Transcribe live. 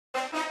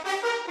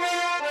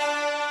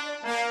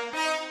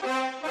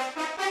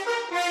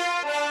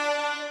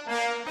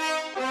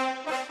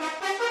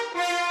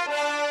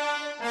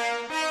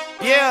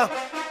Yeah.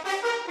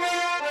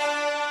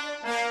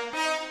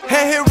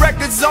 Hit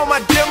records on my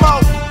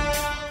demo.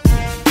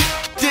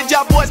 Did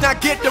y'all boys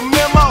not get the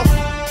memo?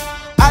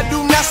 I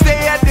do not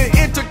stay at the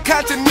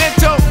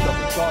Intercontinental,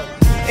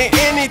 and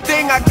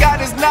anything I got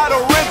is not a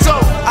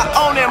rental. I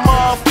own that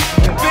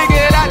motherfucker.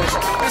 Figured out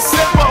it's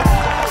simple.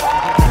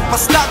 My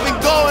stock been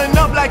going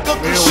up like a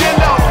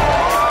crescendo.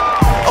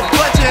 A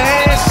bunch of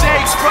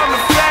handshakes from the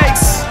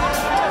fakes,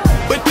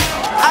 but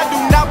I do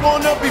not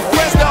wanna be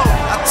friends though.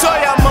 I tell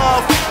y'all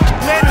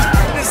motherfucker, man,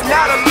 this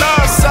not a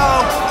love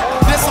song.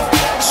 This a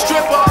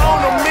stripper on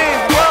a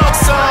mid-rug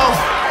song.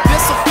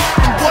 This a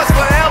boys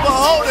forever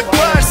hold a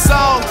grudge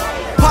song.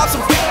 Pop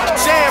some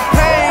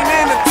champagne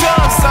in the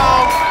tub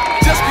song.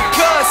 Just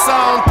because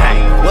song.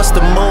 What's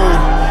the move?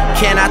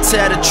 Can I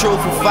tell the truth?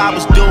 If I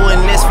was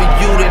doing this for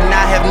you, then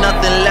I have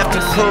nothing left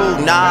to prove.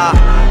 Nah,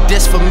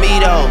 this for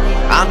me though.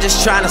 I'm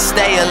just trying to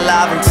stay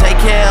alive and take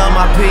care of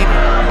my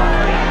people,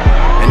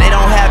 and they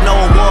don't have no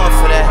award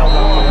for that.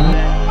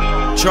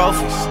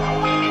 Trophies,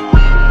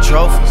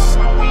 trophies,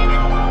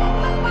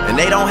 and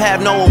they don't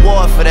have no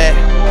award for that.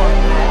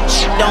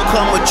 Don't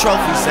come with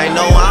trophies, ain't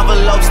no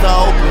envelopes to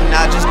open.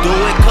 I just do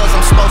it cause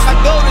I'm supposed to. I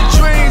go to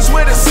dreams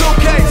with a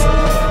suitcase.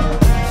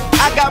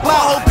 I got my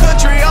whole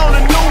country on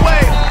a new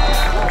way.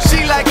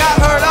 She like, I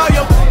heard all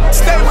your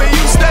stay where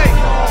you stay.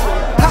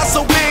 House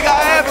so big I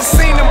haven't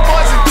seen them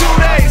boys in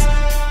 2 days.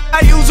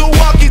 I use a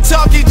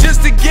walkie-talkie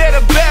just to get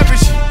a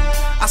beverage.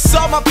 I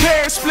saw my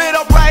parents split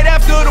up right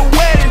after the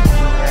wedding.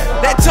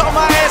 They told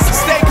my ass to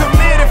stay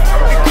committed,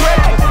 f***ing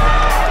credit.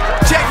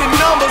 Check the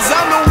numbers,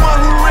 I'm the one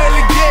who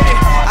really get it.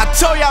 I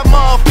told y'all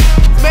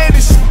motherfuckers, man,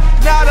 this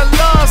not a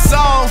love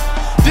song.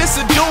 This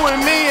a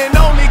doing me and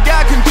only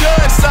God can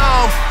judge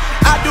song.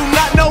 I do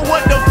not know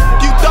what the f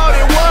you thought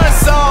it was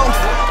song.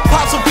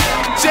 Pop some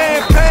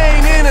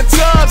champagne in a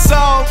tub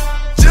song.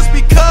 Just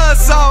because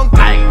song.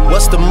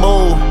 What's the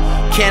move?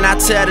 Can I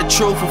tell the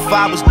truth? If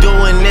I was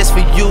doing this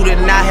for you,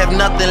 then I have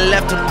nothing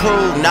left to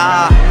prove.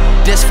 Nah,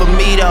 this for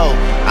me though.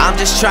 I'm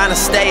just trying to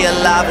stay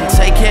alive and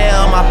take care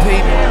of my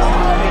people,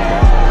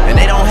 and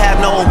they don't have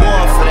no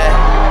award for that.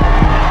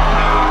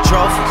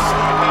 Trophies,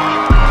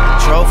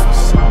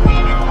 trophies,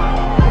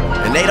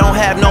 and they don't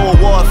have no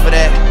award for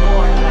that.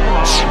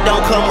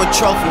 Don't come with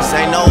trophies,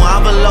 ain't no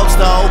envelopes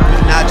to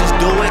open. I just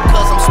do it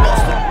cause I'm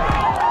supposed to.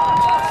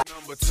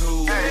 Number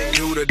 2,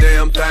 do the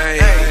damn thing.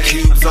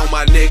 Cubes on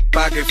my neck,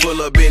 pocket full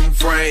of bent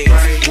frames.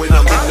 When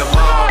I'm in the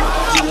mall,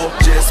 you won't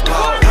just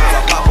pause.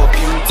 I pop a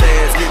few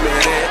tags, give me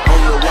that on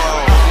the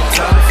wall.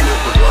 Time to flip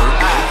the work,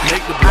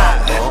 make the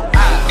block bump.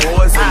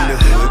 Boys in the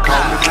hood,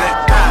 call me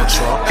Black Mama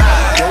Trump.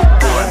 Dope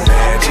boy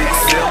magic,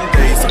 7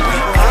 days a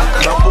week.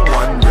 Number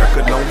 1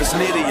 record on this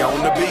nitty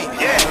on the beat.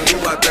 Do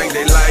I think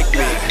they like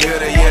me?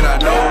 Better yet I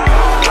know.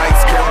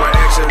 Lights, camera,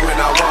 action when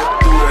I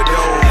walk through the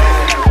door.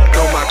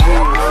 Know my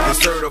crew, the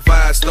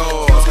certified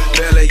stars.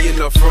 Belly in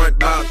the front,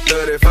 about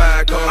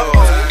 35 cars.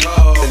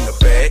 In the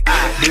back,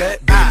 black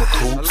beamer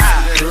coops.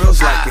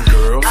 Girls liking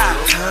girls,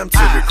 time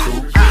to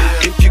recruit.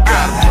 If you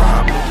got a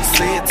problem,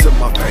 say it to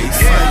my face.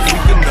 We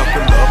can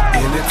knuckle up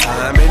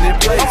anytime, any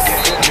place.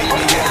 Meet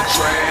me in the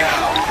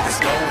trail, it's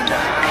going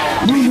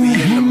down. Meet me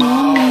in the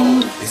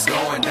mall, it's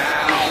going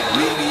down.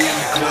 Meet me in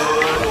the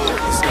club,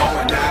 it's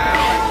going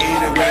down.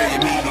 Anywhere you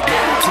meet me,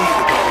 guaranteed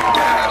to go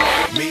down.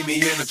 Meet me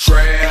in the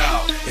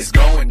trail, it's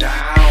going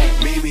down.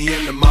 Meet me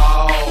in the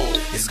mall,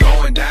 it's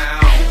going down.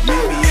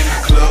 Meet me in the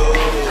club,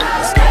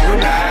 it's going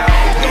down.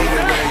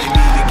 Anywhere you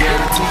meet me,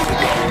 guaranteed to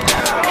go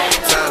down.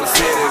 Time to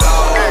set it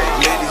all,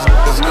 let these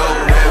niggas know.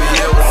 Have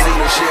you ever seen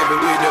a Chevy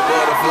with the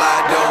butterfly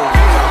dome?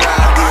 I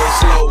ride real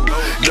slow,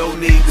 no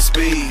need to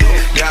speed.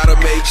 Gotta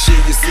make sure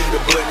you see the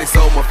buttons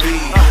on my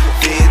feet.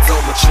 Feds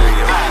on my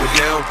trail, but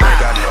they don't think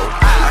I know.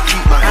 I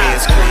keep my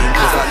hands clean,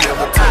 cause I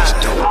never touch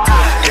dope.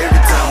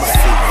 Every time I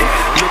see it,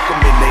 look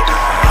them in their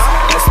eyes.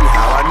 Ask me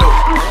how I know,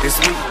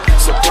 it's me,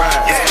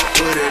 surprise.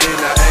 Put it in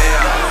the air,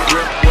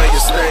 rip where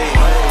you stay.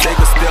 Take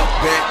a step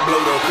back,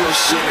 blow the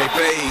push in their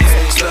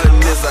face.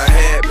 Sudden is a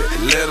habit,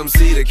 let them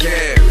see the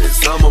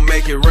carrots. I'ma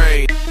make it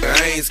rain,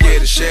 I ain't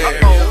scared to share.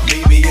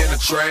 Meet me in the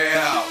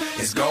trail,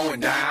 it's going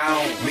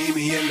down. Meet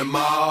me in the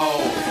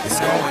mall, it's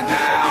going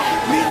down.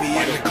 Meet me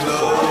in the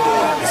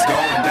club, it's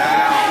going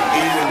down.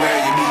 Anywhere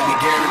you meet me,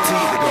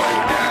 guaranteed to go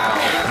down.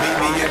 Meet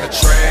me in the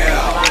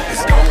trail,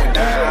 it's going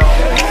down.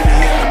 Meet me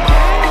in the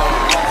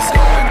mall, it's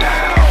going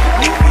down.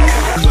 Meet me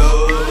in the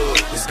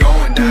club, it's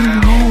going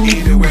down.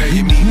 Anywhere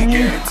you meet me,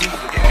 guaranteed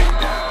to go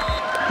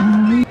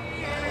down.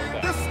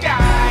 The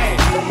sky,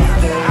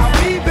 I'll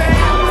be back.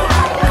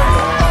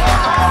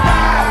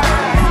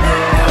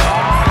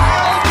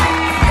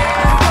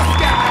 The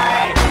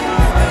sky,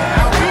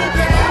 I'll be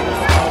back.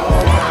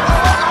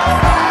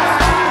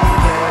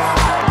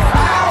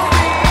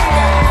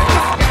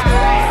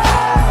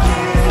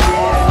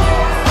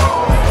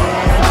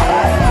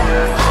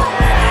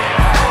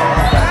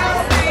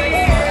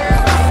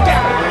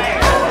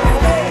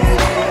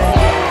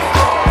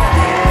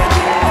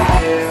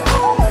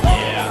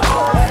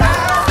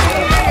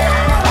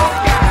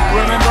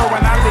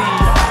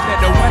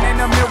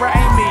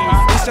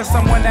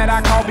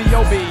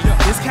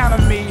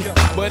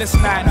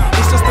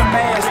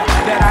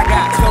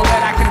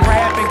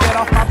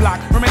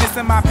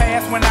 my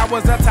past when I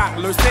was a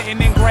toddler,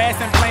 sitting in grass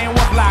and playing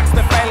with blocks.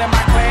 To fail in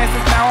my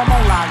classes, now I'm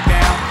on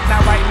lockdown.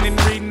 Not writing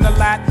and reading a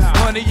lot,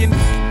 money in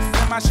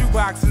my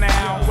shoebox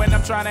now. When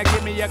I'm trying to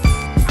get me a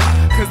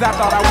cause I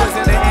thought I was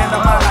at the end of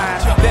my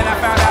line. Then I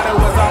found out it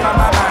was all on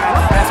my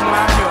mind. That's when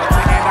I'm here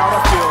to hand out a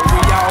field.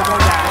 We all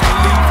gon' die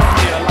and leave from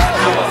here like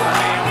I was a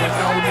man with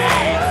no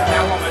name.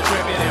 Now I'm a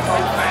trippin' and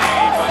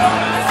profane, but all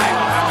of the same,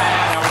 I'm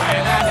mad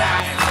when I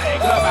die and say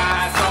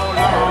goodbye so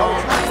long.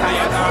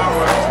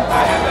 Sayonara,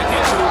 I have to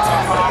get you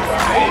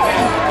tomorrow, baby.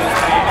 Just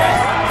say that.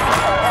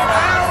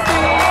 I'll be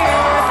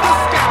in the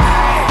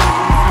sky.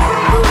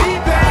 I'll be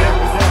there.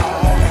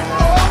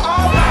 Oh,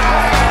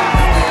 alright.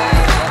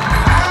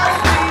 I'll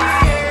be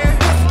in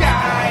the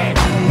sky.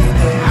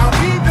 I'll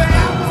be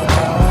there.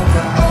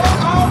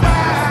 Oh,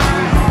 alright.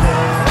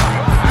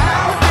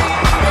 I'll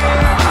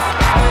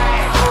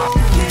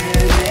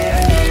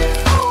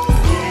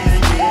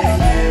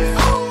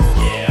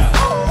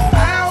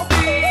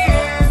be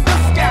in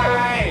the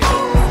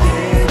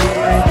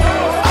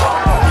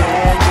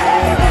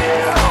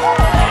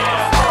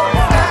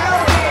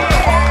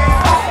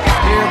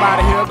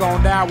Everybody here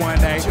gon' die one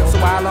day, so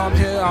while I'm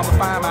here, I'ma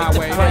find my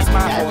way. That's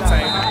my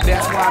forte.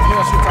 That's why I'm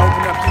here. Shit,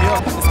 open up here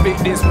and spit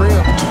this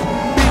real.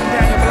 Beating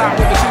down your block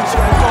with the shoe,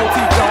 shit, the gold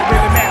teeth don't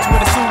really match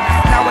with a suit.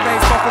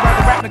 Nowadays, folk are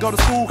rather rap to go to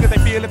school, cause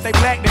they feel if they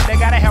black, then they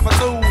gotta have a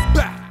tool.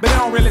 But it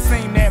don't really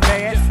seem that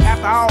bad.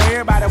 After all,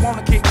 everybody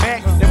wanna kick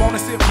back, they wanna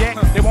sip yak,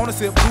 they wanna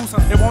sip goose,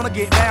 they wanna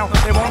get down,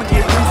 they wanna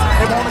get